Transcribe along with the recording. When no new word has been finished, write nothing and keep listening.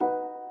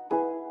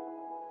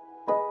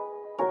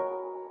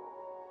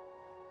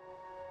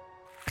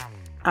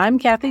I'm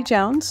Kathy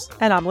Jones.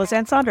 And I'm Liz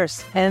Ann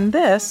Saunders. And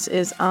this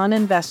is On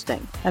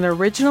Investing, an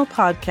original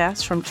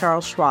podcast from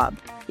Charles Schwab.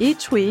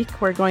 Each week,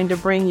 we're going to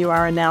bring you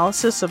our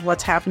analysis of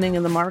what's happening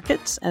in the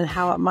markets and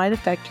how it might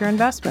affect your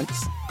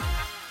investments.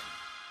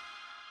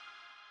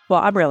 Well,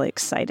 I'm really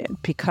excited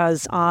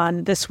because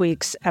on this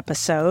week's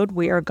episode,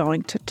 we are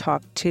going to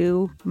talk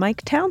to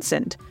Mike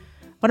Townsend,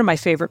 one of my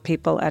favorite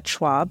people at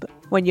Schwab.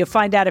 When you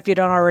find out, if you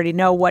don't already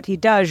know what he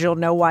does, you'll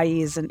know why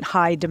he's in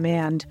high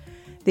demand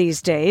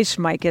these days.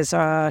 Mike is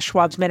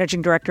Schwab's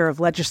Managing Director of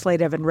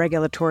Legislative and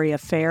Regulatory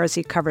Affairs.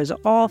 He covers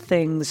all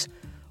things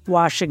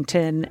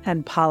Washington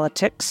and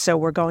politics. So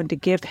we're going to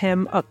give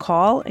him a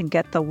call and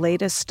get the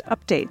latest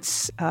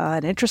updates.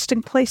 An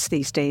interesting place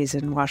these days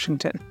in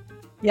Washington.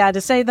 Yeah,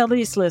 to say the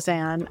least, Liz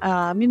Ann.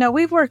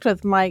 We've worked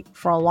with Mike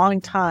for a long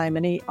time,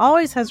 and he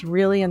always has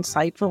really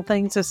insightful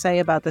things to say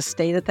about the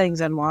state of things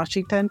in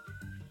Washington.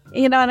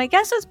 And I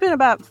guess it's been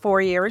about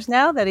 4 years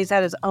now that he's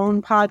had his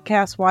own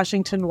podcast,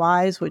 Washington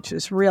Wise, which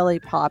is really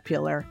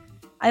popular.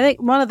 I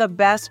think one of the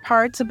best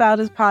parts about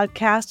his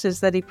podcast is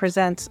that he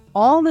presents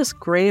all this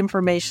great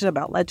information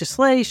about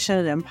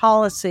legislation and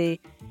policy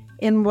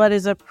in what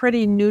is a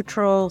pretty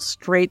neutral,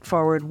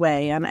 straightforward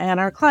way. And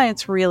our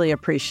clients really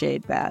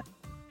appreciate that.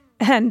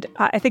 And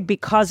I think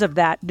because of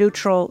that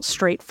neutral,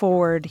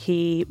 straightforward,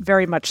 he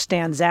very much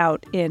stands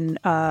out in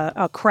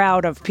a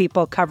crowd of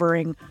people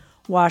covering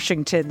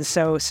Washington.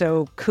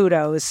 So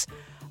kudos.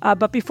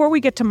 But before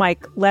we get to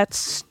Mike,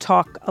 let's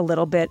talk a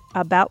little bit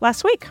about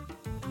last week.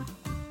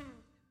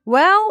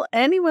 Well,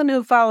 anyone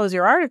who follows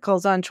your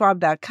articles on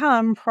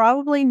Schwab.com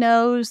probably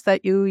knows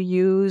that you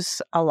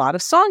use a lot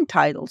of song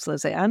titles,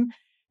 Liz Ann,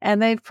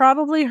 and they've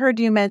probably heard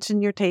you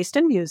mention your taste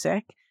in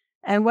music.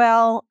 And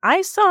well,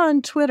 I saw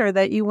on Twitter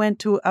that you went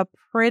to a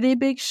pretty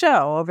big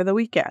show over the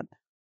weekend.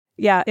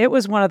 Yeah, it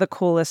was one of the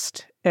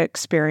coolest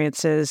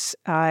experiences.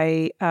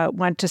 I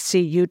went to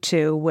see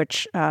U2,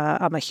 which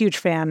I'm a huge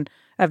fan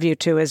of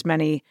U2, as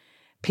many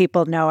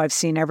people know. I've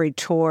seen every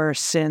tour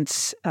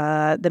since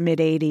the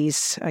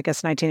mid-'80s, I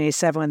guess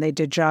 1987, when they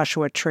did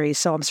Joshua Tree.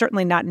 So I'm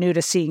certainly not new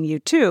to seeing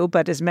U2,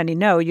 but as many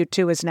know,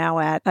 U2 is now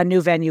at a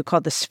new venue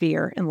called the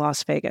Sphere in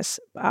Las Vegas.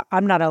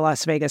 I'm not a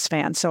Las Vegas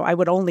fan, so I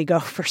would only go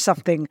for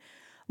something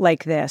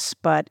like this,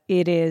 but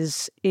it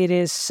is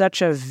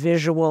such a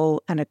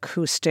visual and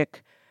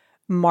acoustic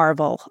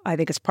marvel. I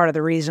think it's part of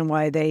the reason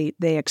why they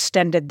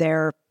extended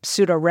their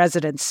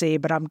pseudo-residency,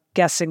 but I'm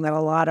guessing that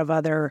a lot of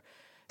other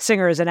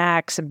singers and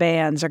acts and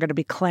bands are going to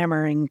be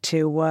clamoring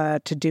to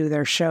do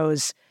their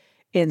shows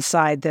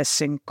inside this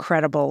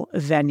incredible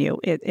venue.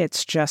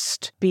 It's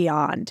just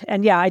beyond.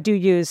 And yeah, I do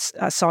use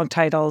song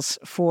titles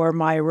for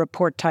my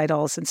report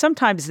titles, and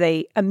sometimes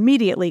they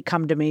immediately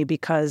come to me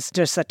because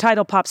just a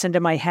title pops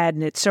into my head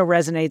and it so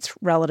resonates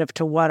relative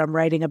to what I'm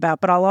writing about.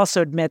 But I'll also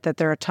admit that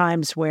there are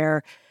times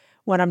where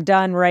when I'm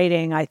done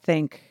writing, I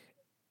think,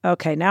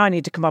 okay, now I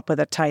need to come up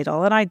with a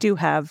title. And I do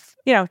have,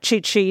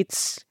 cheat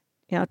sheets,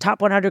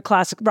 top 100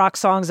 classic rock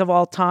songs of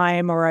all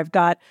time, or I've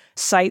got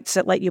sites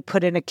that let you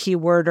put in a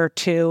keyword or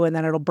two and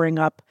then it'll bring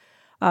up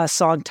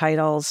song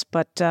titles.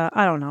 But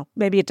I don't know,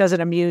 maybe it doesn't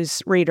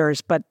amuse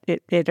readers, but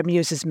it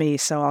amuses me,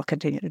 so I'll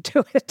continue to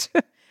do it.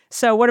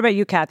 So what about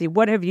you, Kathy?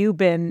 What have you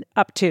been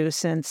up to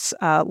since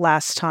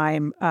last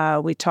time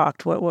we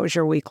talked? What was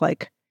your week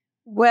like?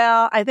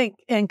 Well, I think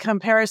in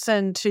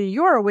comparison to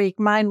your week,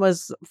 mine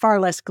was far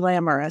less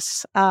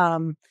glamorous.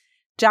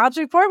 Jobs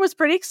report was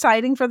pretty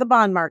exciting for the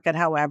bond market,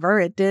 however.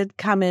 It did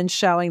come in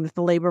showing that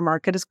the labor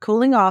market is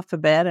cooling off a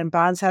bit and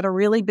bonds had a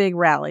really big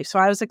rally. So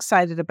I was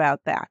excited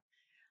about that.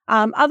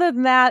 Other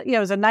than that, it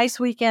was a nice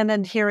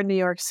weekend here in New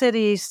York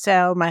City.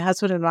 So my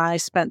husband and I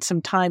spent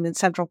some time in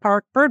Central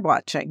Park bird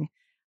watching.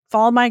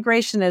 Fall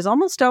migration is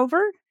almost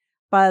over,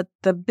 but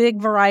the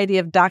big variety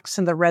of ducks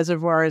in the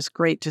reservoir is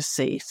great to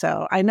see.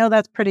 So I know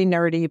that's pretty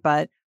nerdy,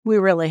 but we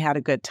really had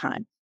a good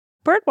time.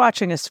 Bird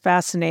watching is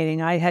fascinating.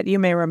 You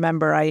may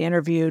remember, I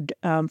interviewed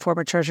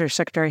former Treasury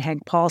Secretary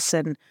Hank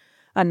Paulson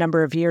a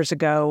number of years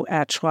ago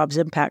at Schwab's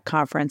Impact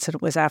Conference, and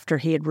it was after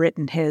he had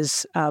written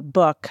his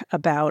book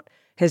about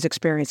his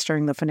experience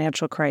during the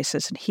financial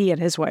crisis. And he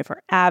and his wife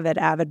are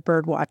avid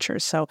bird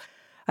watchers. So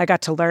I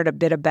got to learn a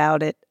bit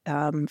about it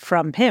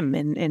from him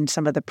in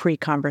some of the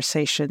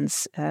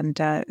pre-conversations. And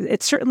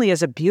it certainly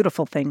is a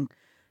beautiful thing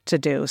to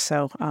do.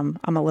 So I'm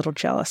a little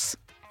jealous.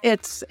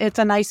 It's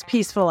a nice,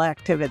 peaceful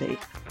activity.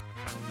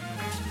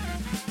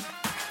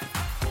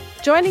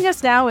 Joining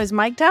us now is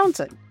Mike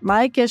Townsend.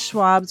 Mike is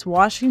Schwab's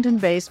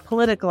Washington-based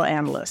political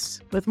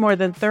analyst. With more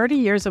than 30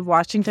 years of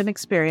Washington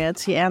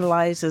experience, he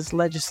analyzes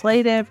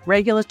legislative,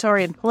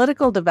 regulatory, and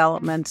political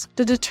developments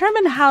to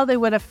determine how they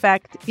would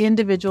affect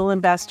individual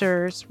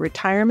investors,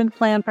 retirement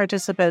plan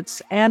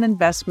participants, and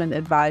investment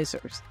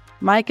advisors.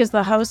 Mike is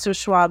the host of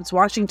Schwab's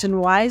Washington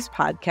Wise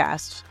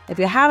podcast. If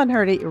you haven't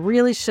heard it, you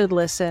really should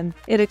listen.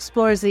 It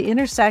explores the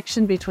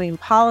intersection between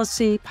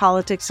policy,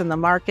 politics, and the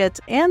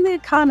markets, and the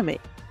economy.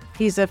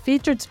 He's a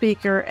featured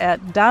speaker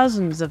at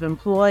dozens of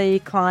employee,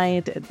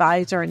 client,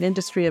 advisor, and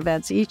industry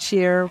events each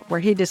year where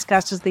he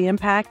discusses the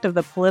impact of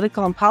the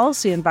political and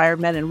policy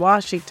environment in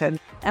Washington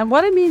and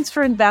what it means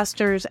for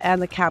investors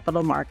and the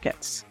capital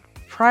markets.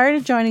 Prior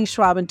to joining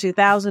Schwab in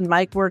 2000,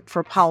 Mike worked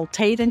for Powell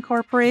Tate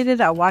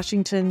Incorporated, a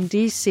Washington,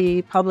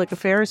 D.C. public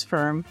affairs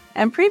firm,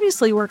 and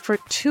previously worked for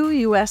 2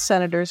 U.S.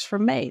 senators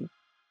from Maine.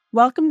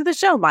 Welcome to the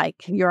show,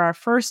 Mike. You're our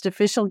first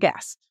official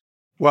guest.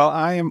 Well,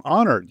 I am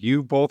honored.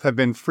 You both have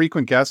been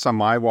frequent guests on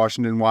my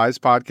Washington Wise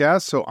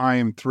podcast, so I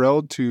am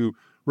thrilled to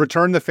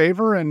return the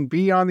favor and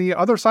be on the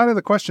other side of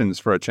the questions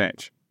for a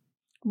change.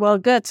 Well,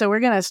 good. So we're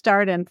going to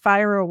start and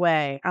fire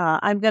away.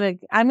 I'm going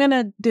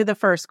to do the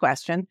first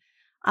question.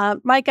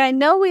 Mike, I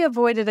know we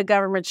avoided a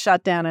government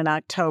shutdown in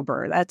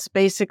October. That's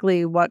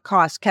basically what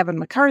cost Kevin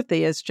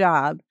McCarthy his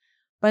job.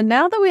 But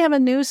now that we have a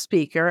new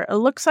speaker, it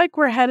looks like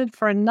we're headed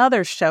for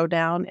another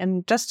showdown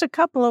in just a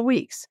couple of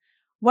weeks.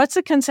 What's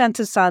the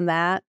consensus on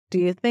that? Do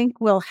you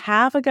think we'll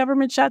have a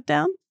government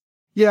shutdown?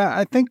 Yeah,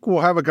 I think we'll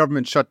have a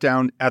government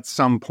shutdown at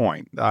some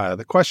point.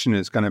 The question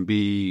is going to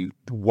be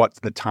what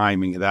the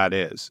timing of that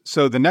is.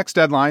 So the next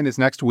deadline is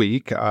next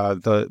week.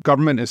 The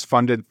government is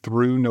funded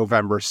through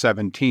November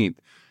 17th.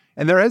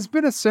 And there has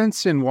been a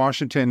sense in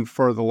Washington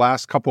for the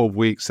last couple of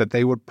weeks that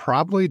they would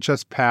probably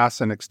just pass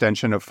an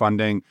extension of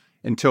funding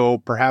until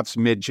perhaps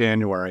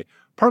mid-January.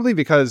 Partly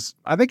because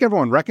I think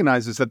everyone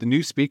recognizes that the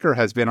new speaker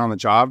has been on the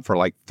job for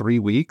like 3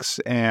 weeks,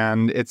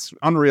 and it's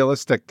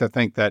unrealistic to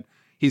think that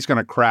he's going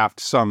to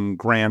craft some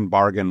grand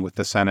bargain with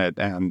the Senate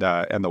and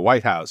the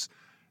White House.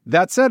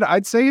 That said,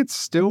 I'd say it's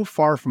still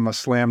far from a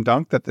slam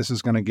dunk that this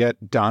is going to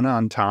get done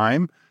on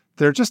time.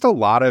 There are just a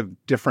lot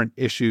of different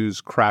issues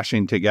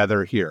crashing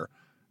together here.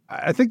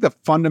 I think the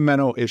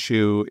fundamental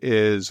issue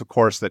is, of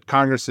course, that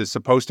Congress is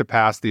supposed to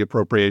pass the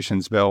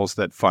appropriations bills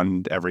that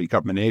fund every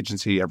government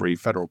agency, every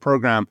federal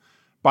program,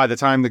 by the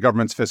time the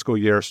government's fiscal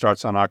year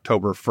starts on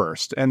October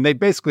 1st. And they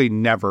basically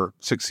never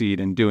succeed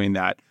in doing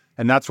that.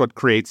 And that's what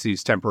creates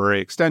these temporary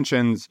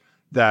extensions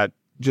that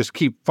just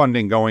keep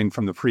funding going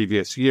from the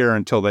previous year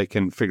until they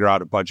can figure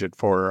out a budget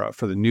for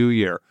the new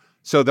year.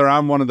 So they're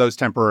on one of those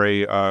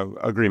temporary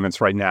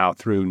agreements right now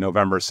through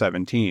November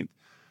 17th.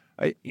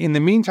 In the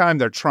meantime,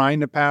 they're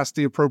trying to pass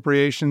the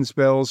appropriations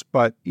bills,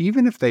 but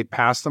even if they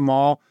pass them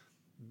all,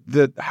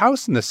 the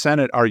House and the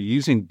Senate are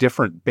using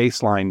different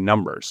baseline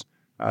numbers.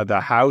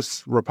 The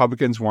House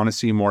Republicans want to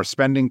see more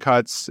spending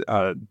cuts.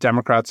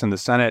 Democrats in the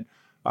Senate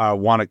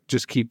want to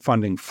just keep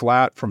funding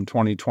flat from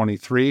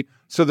 2023.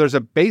 So there's a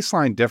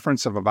baseline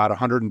difference of about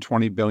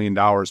 $120 billion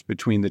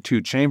between the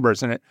two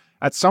chambers. And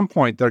at some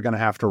point, they're going to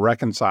have to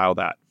reconcile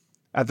that.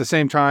 At the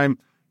same time,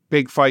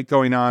 big fight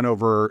going on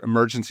over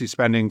emergency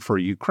spending for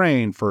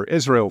Ukraine, for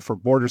Israel, for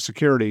border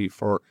security,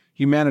 for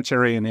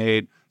humanitarian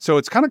aid. So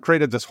it's kind of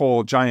created this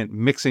whole giant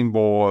mixing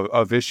bowl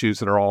of issues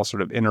that are all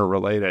sort of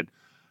interrelated.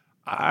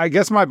 I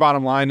guess my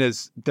bottom line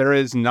is there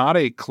is not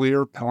a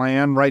clear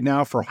plan right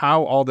now for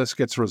how all this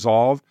gets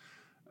resolved.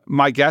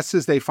 My guess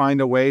is they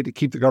find a way to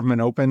keep the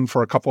government open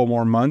for a couple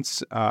more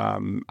months.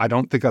 I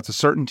don't think that's a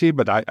certainty,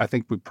 but I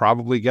think we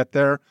probably get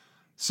there.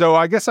 So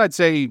I guess I'd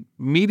say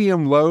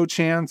medium-low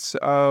chance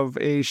of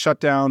a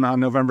shutdown on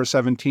November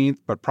 17th,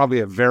 but probably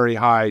a very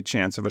high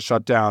chance of a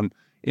shutdown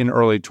in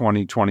early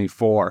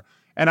 2024.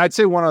 And I'd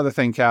say one other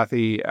thing,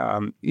 Kathy,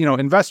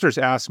 investors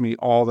ask me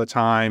all the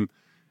time,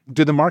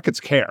 do the markets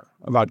care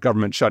about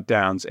government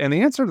shutdowns? And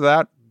the answer to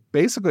that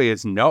basically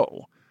is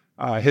no.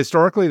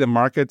 Historically, the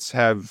markets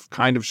have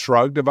kind of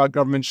shrugged about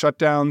government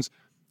shutdowns.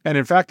 And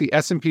in fact, the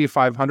S&P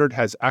 500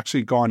 has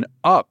actually gone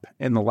up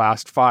in the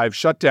last 5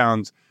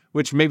 shutdowns,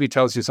 which maybe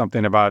tells you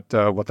something about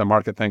what the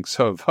market thinks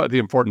of the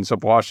importance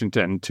of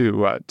Washington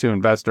to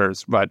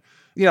investors. But,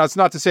 it's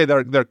not to say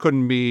there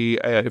couldn't be,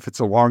 if it's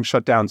a long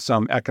shutdown,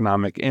 some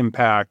economic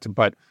impact.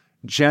 But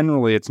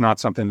generally, it's not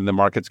something that the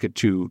markets get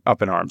too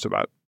up in arms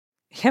about.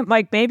 Yeah,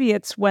 Mike, maybe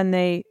it's when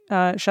they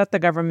shut the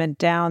government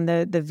down,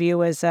 the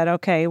view is that,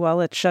 okay, well,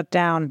 it's shut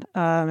down.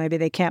 Maybe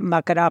they can't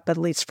muck it up, at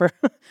least for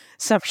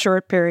some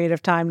short period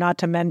of time, not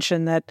to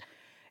mention that,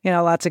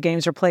 lots of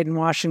games are played in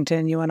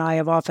Washington. You and I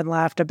have often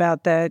laughed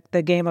about the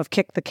game of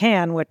kick the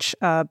can, which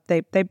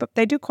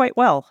they do quite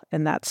well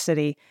in that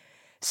city.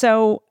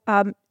 So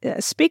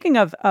speaking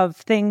of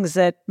things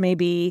that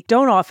maybe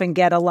don't often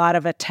get a lot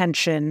of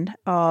attention,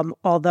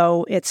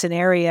 although it's an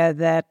area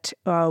that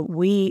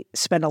we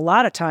spend a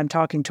lot of time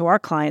talking to our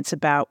clients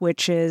about,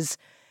 which is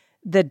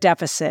the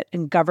deficit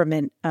in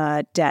government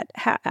debt.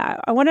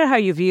 I wonder how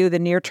you view the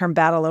near-term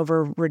battle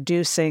over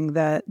reducing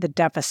the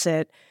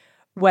deficit,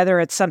 whether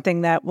it's something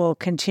that will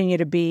continue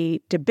to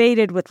be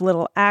debated with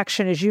little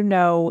action. As you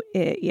know,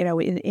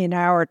 in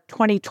our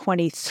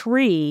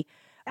 2023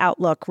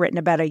 outlook written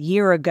about a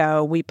year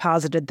ago, we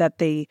posited that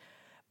the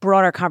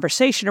broader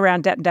conversation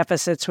around debt and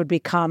deficits would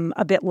become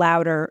a bit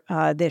louder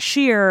this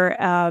year.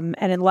 And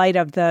in light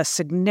of the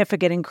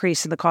significant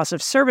increase in the cost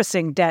of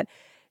servicing debt,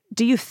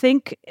 do you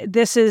think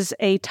this is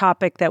a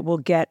topic that will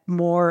get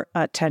more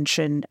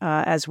attention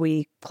as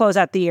we close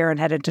out the year and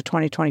head into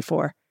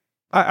 2024?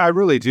 I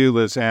really do,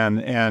 Liz Ann.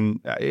 And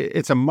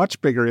it's a much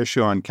bigger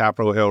issue on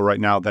Capitol Hill right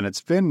now than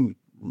it's been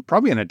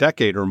probably in a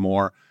decade or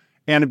more.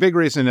 And a big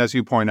reason, as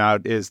you point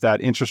out, is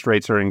that interest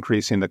rates are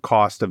increasing the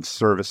cost of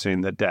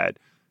servicing the debt.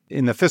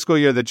 In the fiscal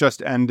year that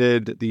just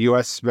ended, the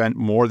U.S. spent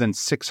more than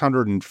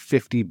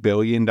 $650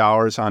 billion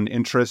on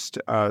interest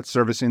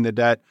servicing the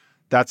debt.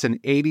 That's an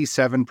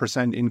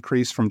 87%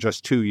 increase from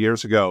just 2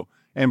 years ago.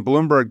 And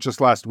Bloomberg just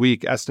last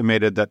week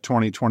estimated that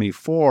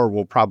 2024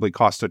 will probably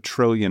cost $1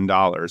 trillion.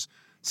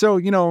 So,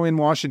 in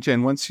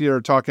Washington, once you're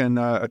talking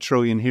a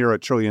trillion here, a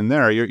trillion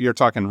there, you're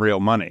talking real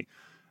money.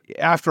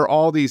 After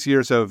all these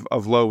years of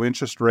low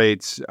interest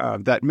rates,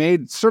 that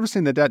made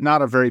servicing the debt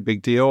not a very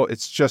big deal.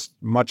 It's just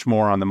much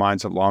more on the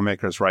minds of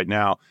lawmakers right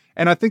now.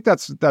 And I think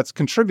that's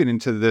contributing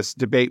to this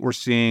debate we're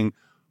seeing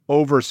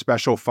over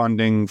special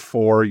funding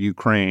for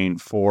Ukraine,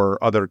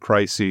 for other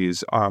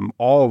crises,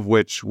 all of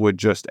which would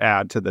just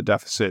add to the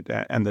deficit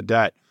and the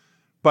debt.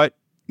 But,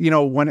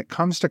 when it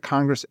comes to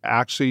Congress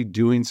actually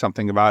doing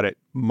something about it,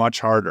 much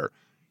harder.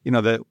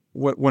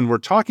 When we're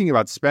talking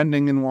about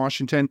spending in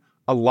Washington,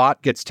 a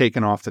lot gets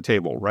taken off the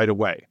table right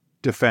away.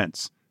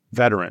 Defense,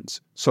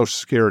 veterans, Social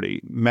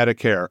Security,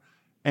 Medicare.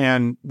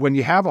 And when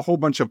you have a whole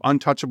bunch of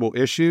untouchable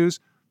issues,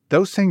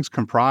 those things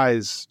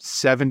comprise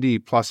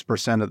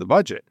 70+% of the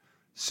budget.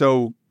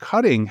 So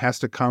cutting has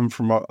to come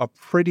from a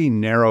pretty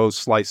narrow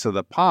slice of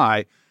the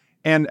pie.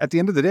 And at the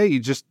end of the day, you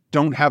just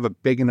don't have a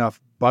big enough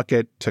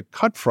bucket to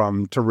cut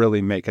from to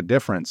really make a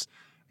difference.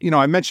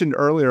 I mentioned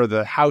earlier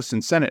the House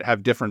and Senate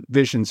have different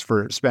visions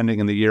for spending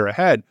in the year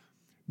ahead.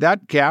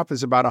 That gap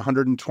is about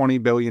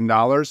 $120 billion.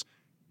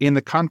 In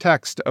the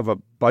context of a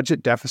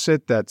budget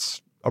deficit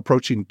that's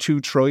approaching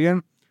 $2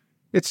 trillion,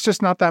 it's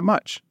just not that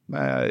much.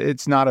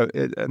 It's not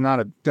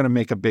going to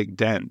make a big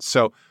dent.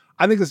 So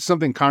I think this is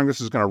something Congress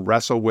is going to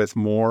wrestle with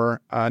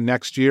more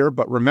next year.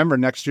 But remember,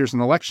 next year's an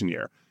election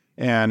year.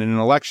 And in an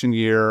election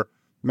year,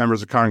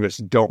 members of Congress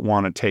don't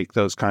want to take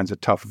those kinds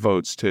of tough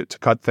votes to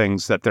cut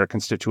things that their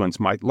constituents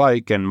might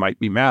like and might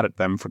be mad at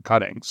them for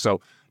cutting. So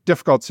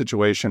difficult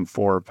situation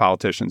for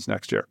politicians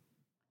next year.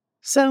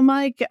 So,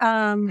 Mike,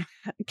 can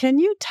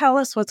you tell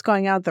us what's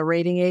going on with the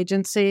rating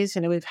agencies?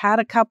 We've had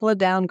a couple of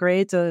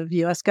downgrades of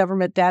U.S.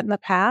 government debt in the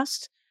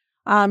past.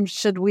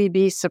 Should we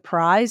be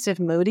surprised if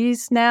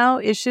Moody's now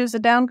issues a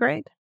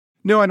downgrade?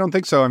 No, I don't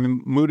think so.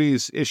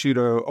 Moody's issued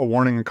a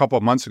warning a couple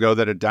of months ago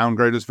that a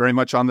downgrade was very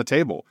much on the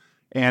table.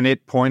 And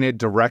it pointed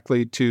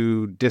directly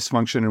to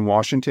dysfunction in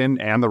Washington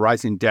and the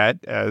rising debt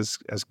as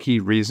key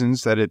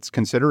reasons that it's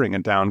considering a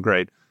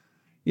downgrade.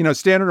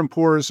 Standard &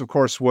 Poor's, of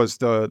course, was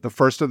the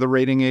first of the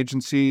rating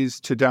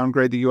agencies to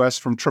downgrade the U.S.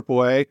 from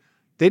AAA.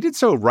 They did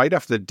so right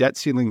after the debt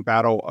ceiling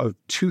battle of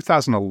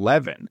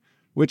 2011,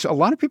 which a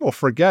lot of people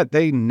forget.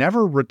 They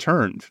never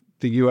returned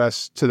the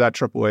U.S. to that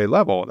AAA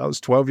level. That was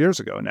 12 years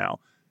ago now.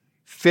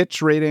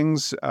 Fitch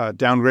Ratings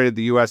downgraded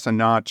the U.S. a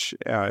notch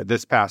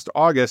this past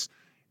August,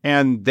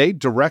 and they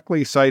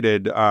directly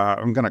cited,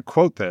 I'm going to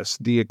quote this,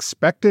 the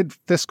expected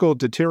fiscal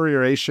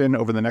deterioration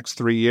over the next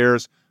 3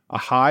 years, a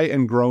high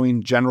and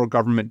growing general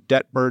government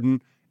debt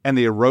burden, and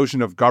the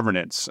erosion of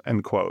governance,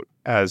 end quote,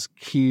 as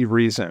key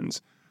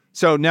reasons.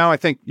 So now I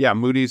think,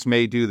 Moody's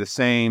may do the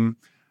same.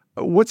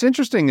 What's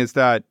interesting is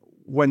that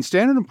when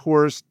Standard &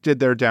 Poor's did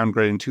their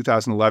downgrade in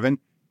 2011,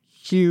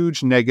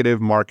 huge negative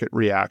market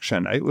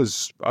reaction. It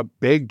was a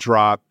big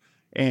drop.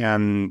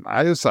 And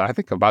I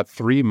think about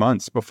 3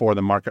 months before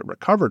the market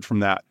recovered from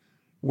that.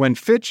 When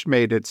Fitch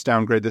made its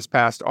downgrade this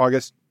past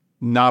August,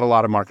 not a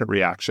lot of market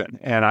reaction.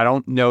 And I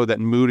don't know that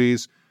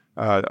Moody's,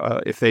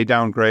 if they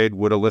downgrade,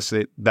 would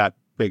elicit that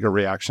bigger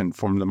reaction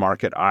from the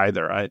market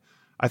either.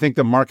 I think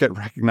the market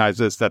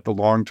recognizes that the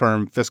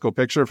long-term fiscal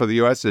picture for the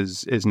U.S.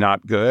 is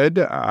not good.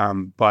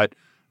 But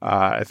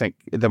I think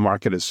the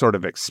market is sort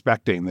of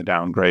expecting the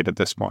downgrade at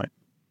this point.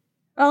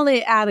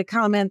 Only add a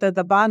comment that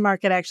the bond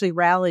market actually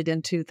rallied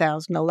in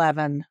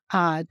 2011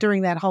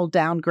 during that whole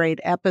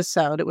downgrade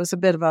episode. It was a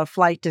bit of a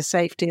flight to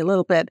safety, a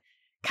little bit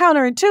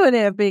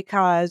counterintuitive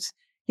because,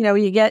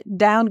 you get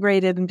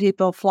downgraded and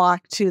people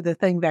flock to the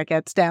thing that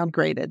gets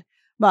downgraded.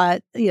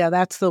 But,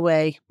 that's the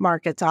way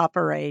markets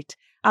operate.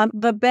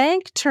 The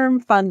Bank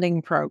Term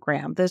Funding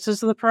Program, this is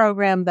the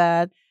program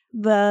that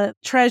the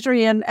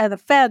Treasury and the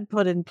Fed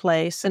put in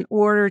place in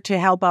order to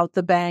help out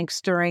the banks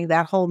during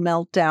that whole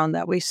meltdown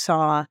that we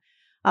saw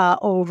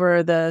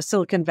over the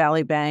Silicon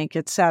Valley Bank,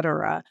 et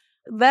cetera.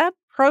 That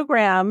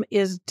program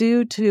is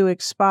due to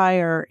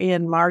expire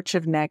in March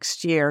of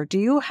next year. Do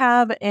you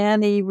have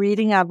any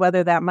reading on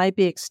whether that might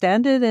be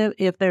extended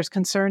if there's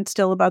concern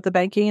still about the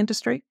banking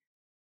industry?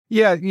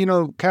 Yeah,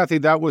 Kathy,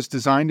 that was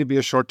designed to be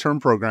a short-term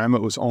program.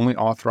 It was only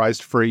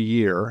authorized for a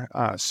year.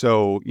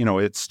 So,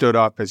 it stood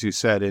up, as you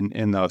said,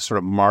 in the sort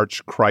of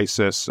March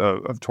crisis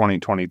of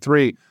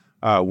 2023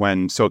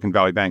 when Silicon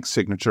Valley Bank,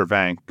 Signature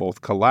Bank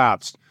both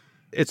collapsed.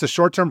 It's a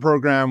short-term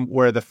program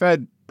where the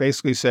Fed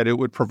basically said it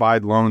would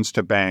provide loans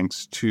to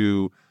banks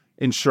to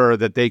ensure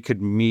that they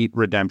could meet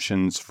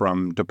redemptions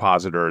from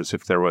depositors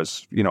if there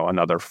was,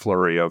 another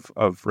flurry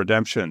of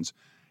redemptions.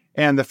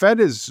 And the Fed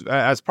is,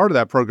 as part of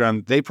that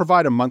program, they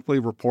provide a monthly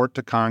report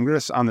to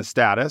Congress on the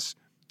status.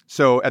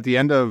 So at the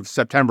end of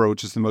September,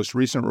 which is the most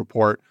recent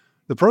report,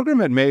 the program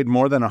had made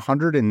more than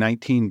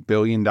 $119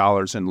 billion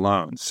in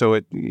loans. So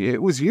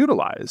it was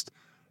utilized.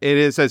 It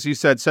is, as you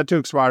said, set to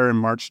expire in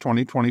March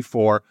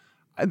 2024.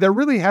 There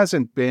really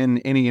hasn't been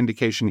any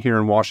indication here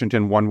in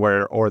Washington one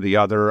way or the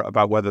other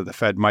about whether the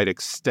Fed might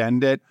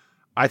extend it.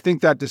 I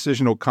think that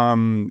decision will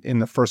come in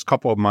the first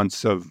couple of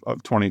months of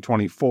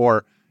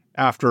 2024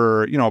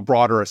 after, a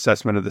broader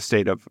assessment of the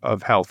state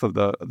of health of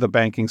the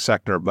banking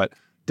sector, but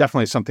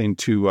definitely something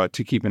to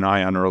keep an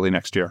eye on early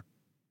next year.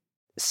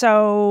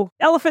 So,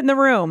 elephant in the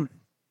room.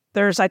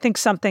 There's, I think,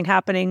 something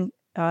happening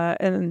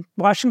in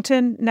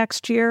Washington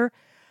next year,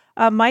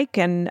 Mike,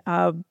 and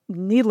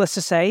needless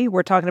to say,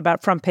 we're talking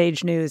about front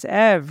page news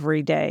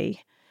every day,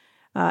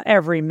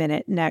 every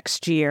minute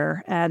next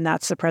year, and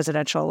that's the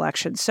presidential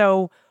election.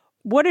 So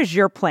what is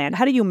your plan?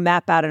 How do you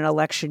map out an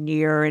election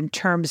year in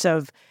terms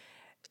of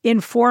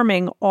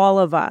informing all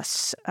of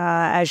us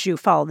as you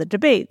follow the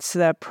debates,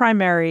 the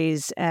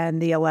primaries,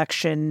 and the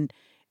election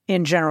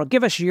in general?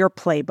 Give us your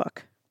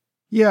playbook.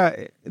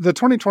 Yeah, the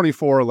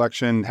 2024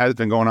 election has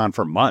been going on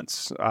for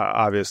months,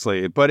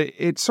 obviously, but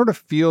it sort of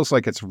feels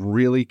like it's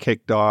really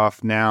kicked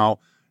off now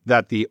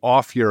that the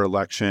off-year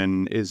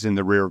election is in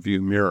the rearview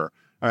mirror.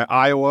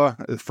 Iowa,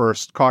 the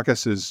first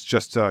caucus, is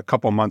just a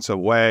couple months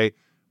away.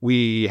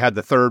 We had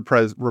the third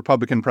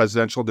Republican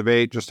presidential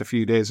debate just a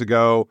few days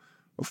ago.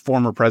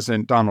 Former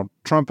President Donald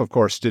Trump, of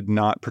course, did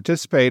not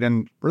participate,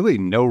 and really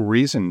no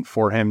reason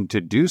for him to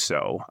do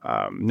so.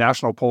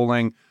 National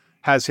polling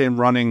has him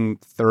running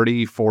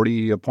 30,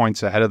 40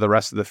 points ahead of the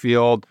rest of the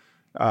field,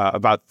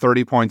 about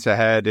 30 points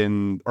ahead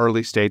in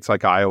early states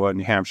like Iowa,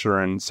 New Hampshire,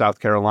 and South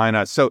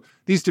Carolina. So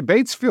these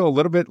debates feel a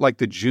little bit like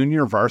the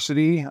junior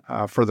varsity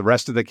for the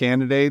rest of the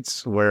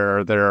candidates,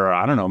 where they're,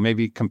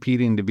 maybe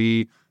competing to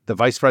be the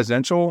vice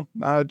presidential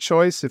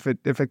choice if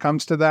it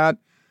comes to that.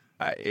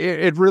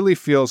 It really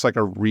feels like a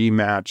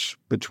rematch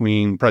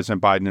between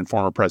President Biden and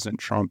former President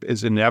Trump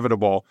is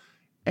inevitable.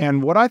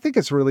 And what I think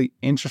is really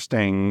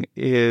interesting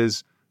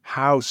is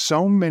how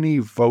so many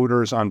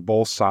voters on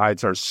both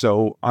sides are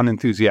so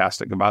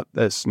unenthusiastic about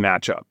this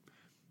matchup.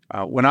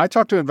 When I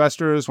talk to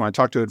investors, when I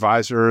talk to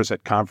advisors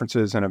at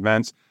conferences and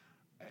events,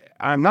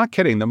 I'm not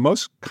kidding. The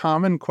most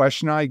common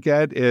question I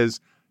get is,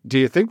 do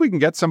you think we can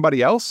get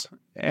somebody else?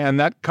 And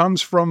that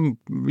comes from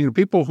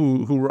people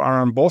who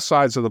are on both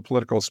sides of the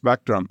political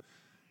spectrum.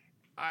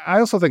 I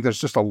also think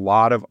there's just a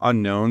lot of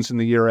unknowns in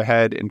the year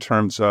ahead in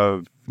terms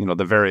of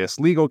the various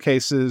legal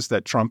cases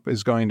that Trump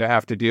is going to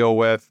have to deal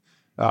with.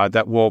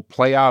 That will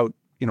play out,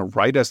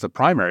 right as the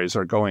primaries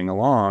are going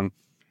along.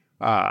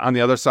 On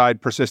the other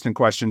side, persistent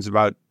questions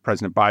about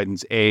President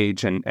Biden's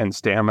age and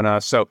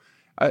stamina. So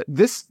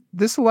this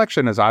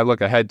election, as I look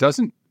ahead,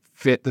 doesn't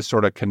fit the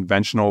sort of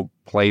conventional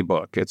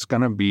playbook. It's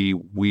going to be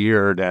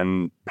weird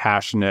and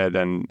passionate,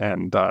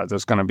 and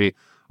there's going to be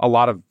a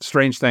lot of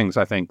strange things,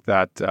 I think,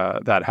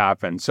 that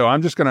happen. So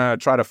I'm just going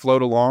to try to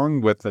float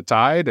along with the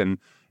tide and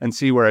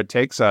see where it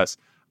takes us.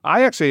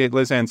 I actually,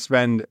 Lizanne,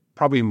 spend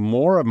probably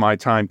more of my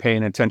time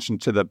paying attention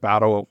to the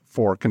battle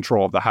for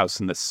control of the House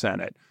and the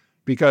Senate,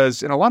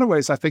 because in a lot of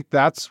ways, I think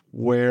that's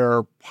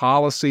where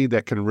policy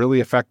that can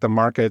really affect the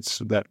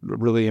markets, that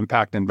really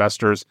impact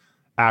investors,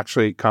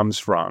 actually comes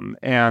from.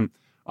 And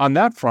on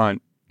that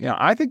front,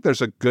 I think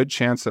there's a good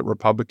chance that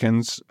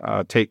Republicans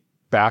take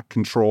back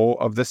control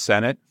of the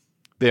Senate.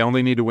 They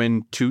only need to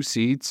win 2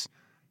 seats.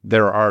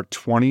 There are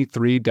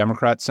 23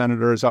 Democrat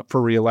senators up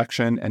for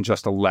re-election and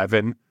just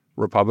 11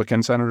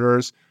 Republican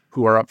senators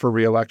who are up for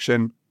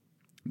re-election.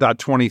 That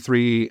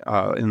 23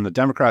 in the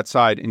Democrat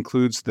side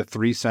includes the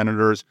 3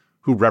 senators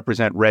who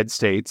represent red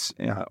states,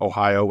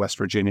 Ohio, West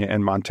Virginia,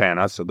 and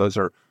Montana. So those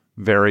are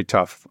very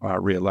tough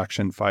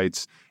re-election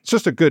fights. It's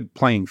just a good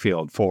playing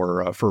field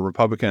for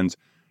Republicans.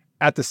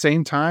 At the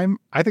same time,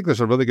 I think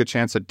there's a really good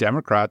chance that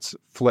Democrats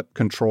flip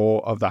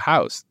control of the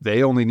House.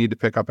 They only need to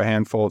pick up a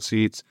handful of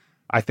seats.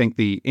 I think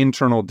the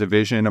internal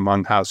division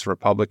among House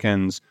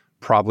Republicans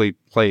probably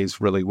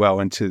plays really well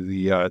into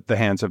the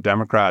hands of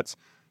Democrats.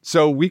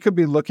 So we could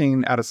be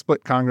looking at a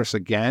split Congress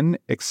again,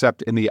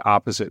 except in the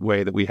opposite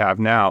way that we have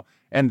now.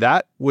 And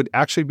that would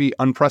actually be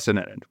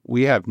unprecedented.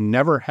 We have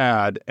never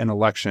had an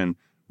election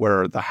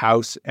where the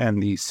House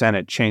and the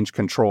Senate change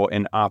control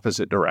in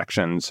opposite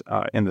directions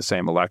in the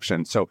same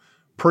election. So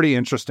pretty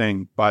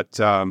interesting, but,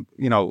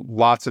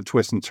 lots of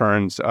twists and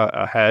turns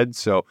ahead.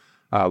 So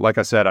like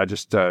I said, I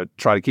just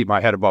try to keep my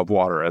head above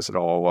water as it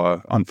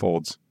all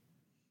unfolds.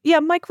 Yeah,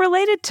 Mike,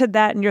 related to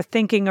that and your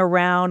thinking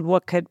around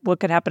what could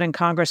happen in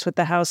Congress with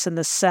the House and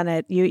the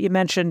Senate, you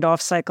mentioned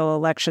off-cycle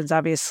elections.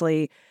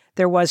 Obviously,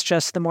 there was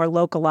just the more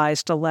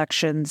localized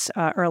elections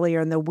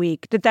earlier in the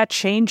week. Did that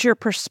change your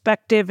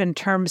perspective in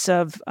terms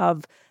of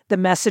the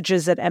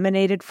messages that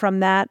emanated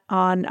from that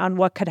on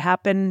what could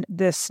happen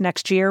this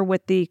next year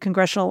with the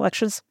congressional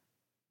elections?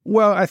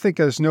 Well, I think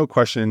there's no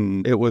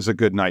question it was a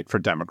good night for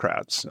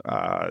Democrats.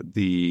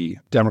 The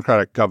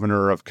Democratic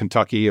governor of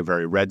Kentucky, a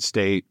very red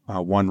state,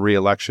 won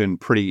re-election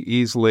pretty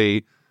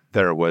easily.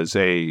 There was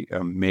a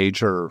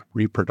major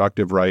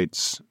reproductive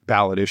rights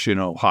ballot issue in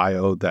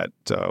Ohio that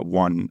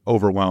won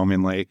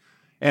overwhelmingly.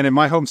 And in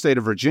my home state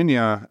of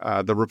Virginia,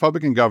 the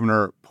Republican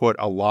governor put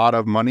a lot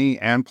of money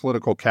and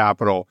political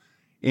capital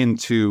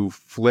into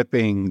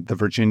flipping the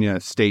Virginia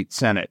State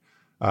Senate,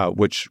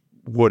 which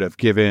would have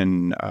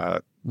given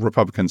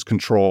Republicans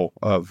control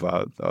of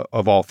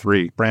all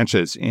three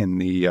branches in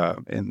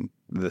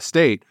the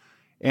state.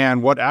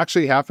 And what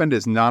actually happened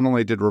is not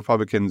only did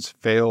Republicans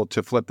fail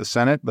to flip the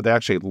Senate, but they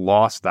actually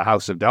lost the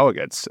House of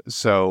Delegates.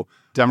 So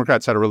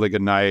Democrats had a really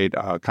good night,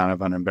 kind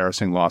of an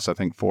embarrassing loss, I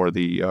think, for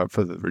the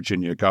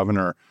Virginia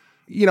governor.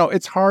 You know,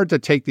 it's hard to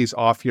take these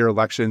off-year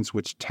elections,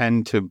 which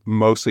tend to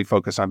mostly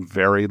focus on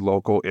very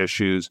local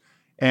issues,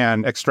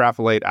 and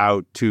extrapolate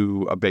out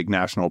to a big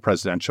national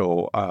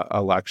presidential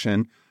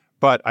election.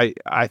 But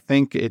I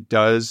think it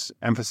does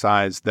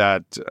emphasize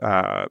that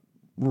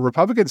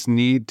Republicans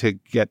need to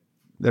get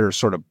their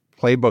sort of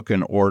playbook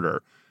in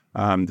order.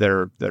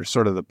 They're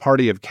sort of the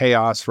party of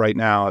chaos right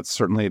now. It's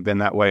certainly been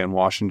that way in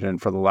Washington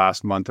for the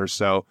last month or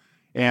so.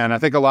 And I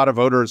think a lot of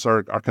voters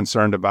are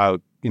concerned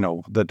about,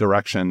 the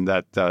direction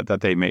that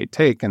they may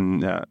take,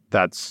 and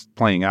that's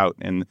playing out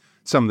in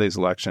some of these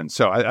elections.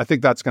 So I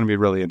think that's going to be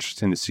really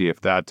interesting to see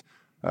if that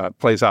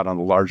plays out on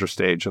the larger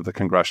stage of the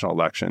congressional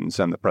elections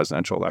and the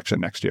presidential election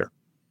next year.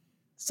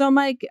 So,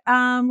 Mike,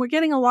 we're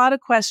getting a lot of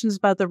questions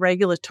about the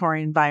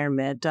regulatory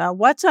environment.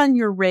 What's on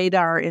your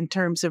radar in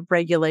terms of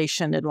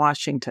regulation in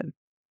Washington?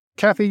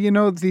 Kathy,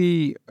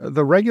 the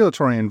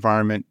regulatory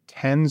environment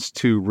tends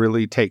to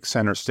really take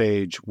center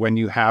stage when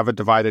you have a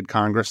divided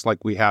Congress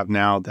like we have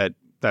now that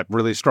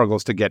really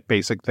struggles to get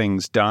basic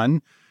things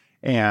done.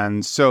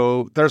 And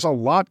so there's a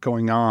lot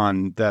going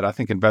on that I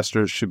think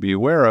investors should be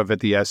aware of at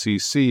the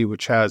SEC,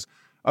 which has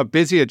a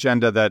busy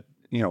agenda that,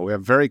 we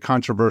have very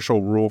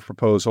controversial rule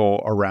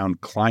proposal around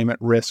climate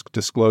risk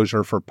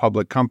disclosure for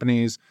public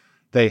companies.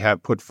 They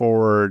have put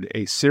forward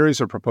a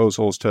series of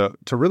proposals to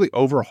really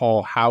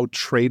overhaul how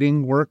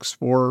trading works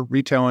for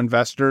retail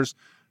investors,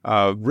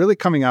 really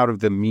coming out of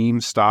the meme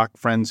stock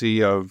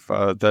frenzy of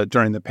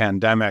during the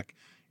pandemic.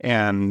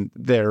 And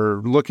they're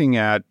looking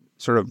at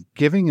sort of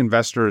giving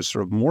investors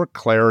sort of more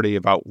clarity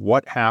about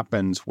what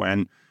happens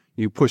when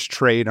you push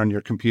trade on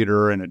your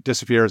computer and it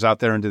disappears out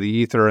there into the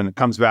ether and it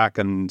comes back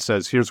and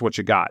says, here's what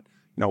you got.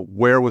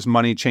 Where was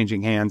money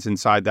changing hands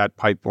inside that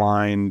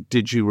pipeline?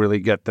 Did you really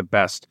get the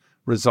best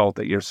result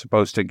that you're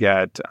supposed to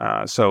get?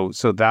 So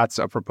that's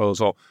a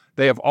proposal.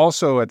 They have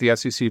also at the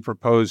SEC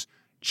proposed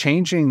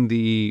changing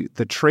the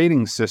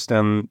trading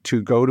system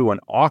to go to an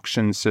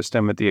auction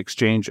system at the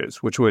exchanges,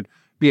 which would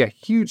be a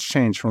huge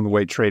change from the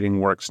way trading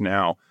works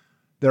now.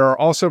 There are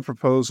also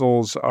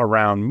proposals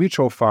around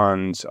mutual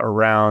funds,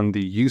 around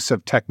the use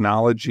of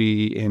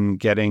technology in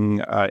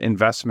getting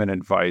investment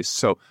advice.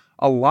 So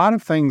a lot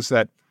of things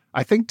that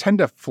I think tend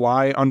to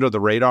fly under the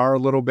radar a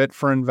little bit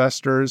for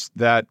investors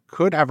that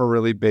could have a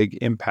really big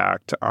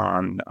impact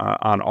on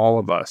all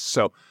of us.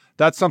 So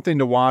that's something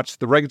to watch.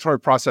 The regulatory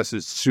process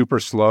is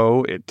super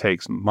slow. It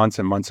takes months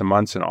and months and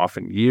months and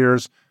often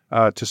years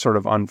to sort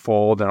of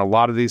unfold. And a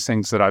lot of these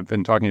things that I've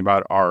been talking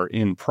about are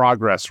in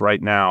progress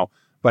right now,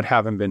 but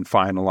haven't been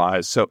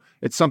finalized. So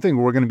it's something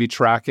we're going to be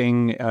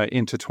tracking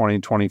into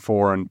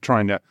 2024 and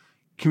trying to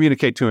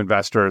communicate to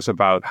investors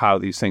about how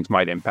these things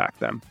might impact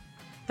them.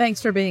 Thanks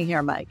for being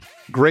here, Mike.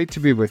 Great to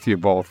be with you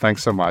both.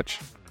 Thanks so much.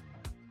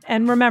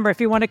 And remember,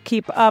 if you want to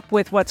keep up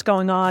with what's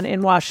going on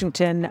in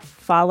Washington,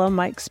 follow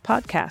Mike's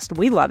podcast.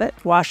 We love it.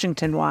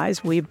 Washington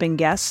Wise. We've been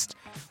guests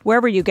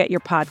wherever you get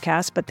your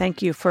podcast, but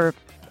thank you for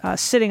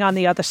sitting on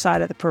the other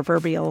side of the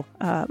proverbial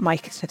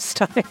mic this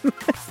time.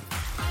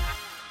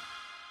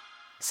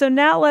 So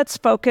now let's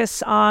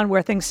focus on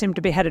where things seem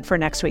to be headed for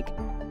next week.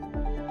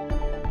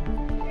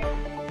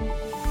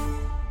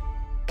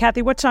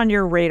 Kathy, what's on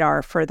your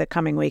radar for the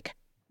coming week?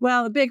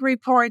 Well, the big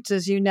reports,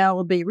 as you know,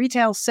 will be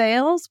retail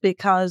sales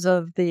because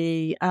of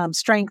the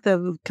strength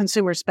of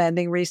consumer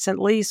spending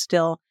recently,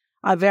 still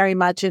very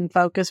much in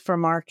focus for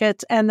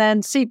markets. And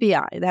then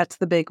CPI, that's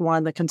the big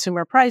one, the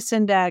Consumer Price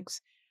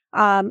Index.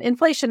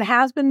 Inflation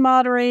has been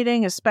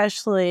moderating,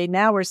 especially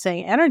now we're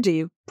seeing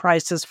energy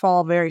prices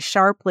fall very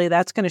sharply.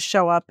 That's going to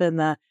show up in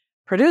the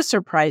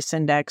Producer Price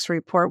Index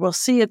report. We'll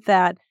see if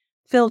that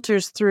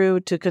filters through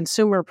to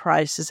consumer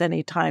prices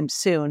anytime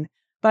soon.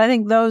 But I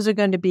think those are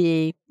going to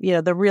be,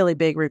 the really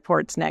big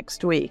reports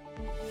next week.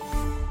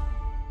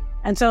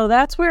 And so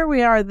that's where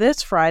we are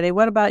this Friday.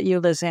 What about you,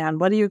 Lizanne?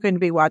 What are you going to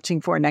be watching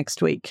for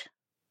next week?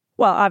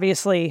 Well,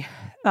 obviously,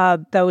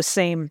 those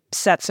same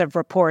sets of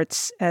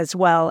reports as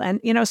well. And,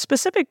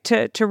 specific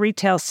to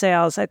retail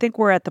sales, I think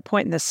we're at the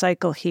point in the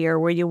cycle here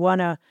where you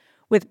want to,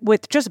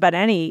 with just about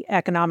any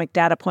economic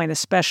data point,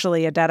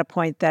 especially a data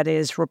point that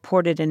is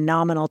reported in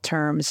nominal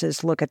terms,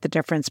 is look at the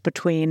difference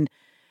between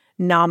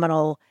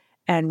nominal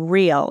and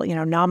real.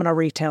 Nominal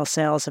retail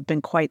sales have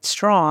been quite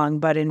strong,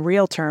 but in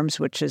real terms,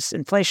 which is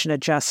inflation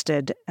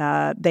adjusted,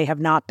 they have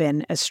not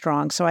been as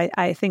strong. So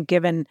I think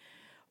given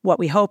what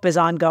we hope is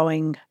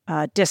ongoing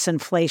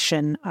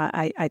disinflation.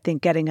 I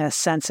think getting a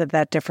sense of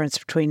that difference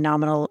between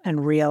nominal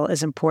and real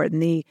is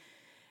important. The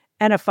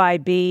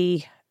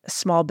NFIB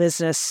Small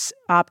Business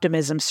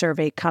Optimism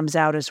Survey comes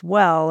out as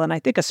well. And I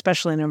think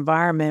especially in an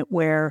environment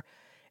where,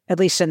 at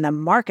least in the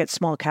market,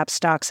 small cap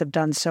stocks have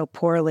done so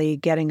poorly,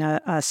 getting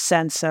a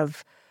sense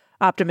of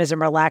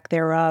optimism or lack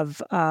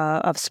thereof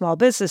of small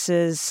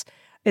businesses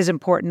is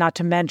important, not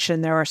to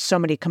mention there are so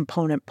many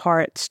component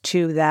parts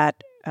to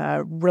that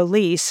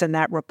release and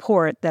that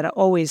report that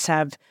always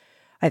have,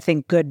 I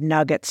think, good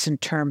nuggets in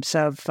terms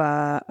of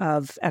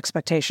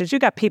expectations. You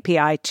got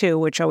PPI too,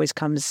 which always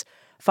comes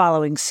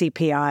following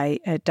CPI.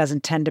 It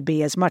doesn't tend to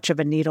be as much of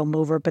a needle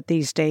mover, but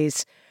these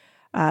days,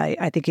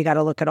 I think you got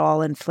to look at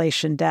all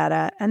inflation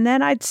data. And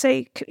then I'd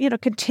say,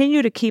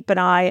 continue to keep an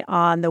eye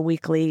on the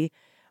weekly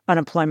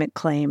unemployment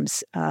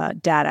claims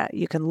data.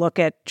 You can look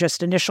at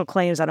just initial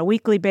claims on a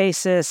weekly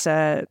basis.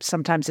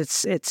 Sometimes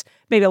it's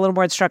maybe a little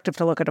more instructive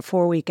to look at a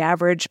 4-week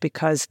average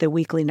because the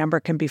weekly number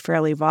can be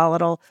fairly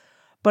volatile.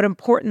 But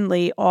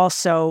importantly,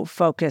 also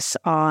focus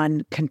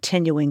on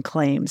continuing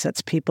claims.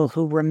 That's people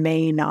who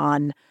remain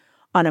on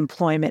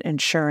unemployment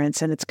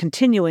insurance, and it's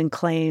continuing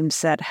claims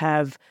that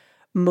have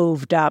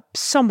moved up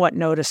somewhat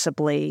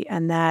noticeably,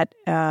 and that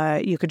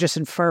you could just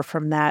infer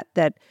from that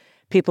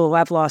people who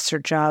have lost their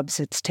jobs,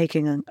 it's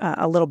taking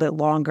a little bit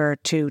longer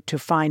to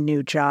find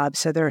new jobs.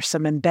 So there are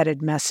some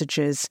embedded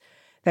messages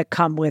that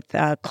come with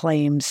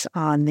claims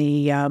on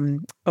the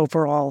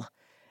overall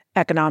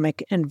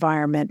economic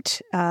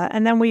environment.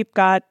 And then we've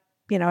got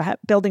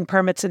building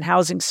permits and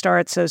housing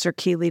starts. Those are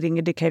key leading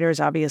indicators,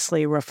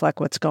 obviously reflect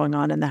what's going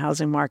on in the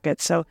housing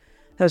market. So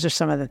those are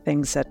some of the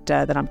things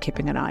that I'm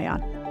keeping an eye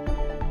on.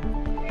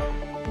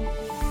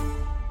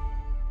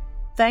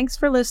 Thanks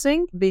for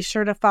listening. Be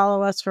sure to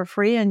follow us for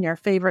free in your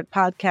favorite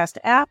podcast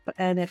app.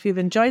 And if you've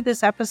enjoyed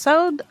this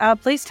episode,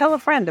 please tell a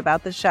friend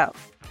about the show.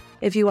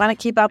 If you want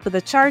to keep up with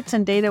the charts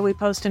and data we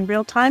post in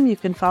real time, you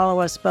can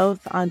follow us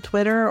both on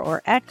Twitter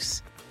or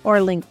X or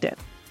LinkedIn.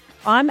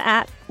 I'm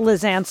at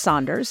Lizanne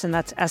Saunders, and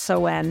that's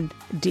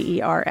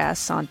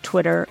SONDERS on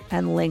Twitter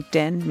and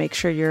LinkedIn. Make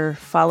sure you're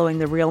following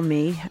the real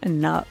me and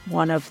not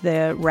one of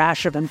the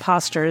rash of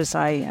imposters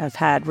I have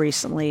had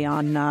recently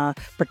on,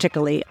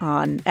 particularly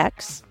on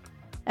X.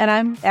 And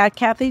I'm at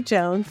Kathy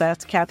Jones,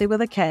 that's Kathy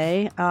with a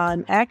K,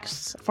 on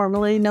X,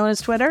 formerly known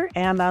as Twitter,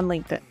 and on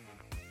LinkedIn.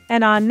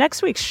 And on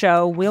next week's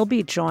show, we'll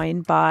be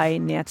joined by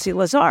Nancy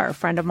Lazar, a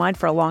friend of mine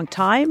for a long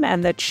time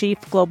and the chief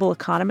global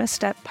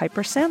economist at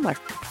Piper Sandler.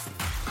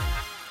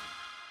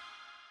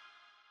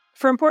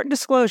 For important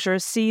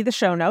disclosures, see the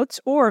show notes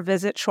or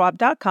visit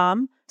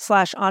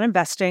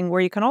schwab.com/oninvesting,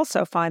 where you can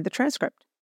also find the transcript.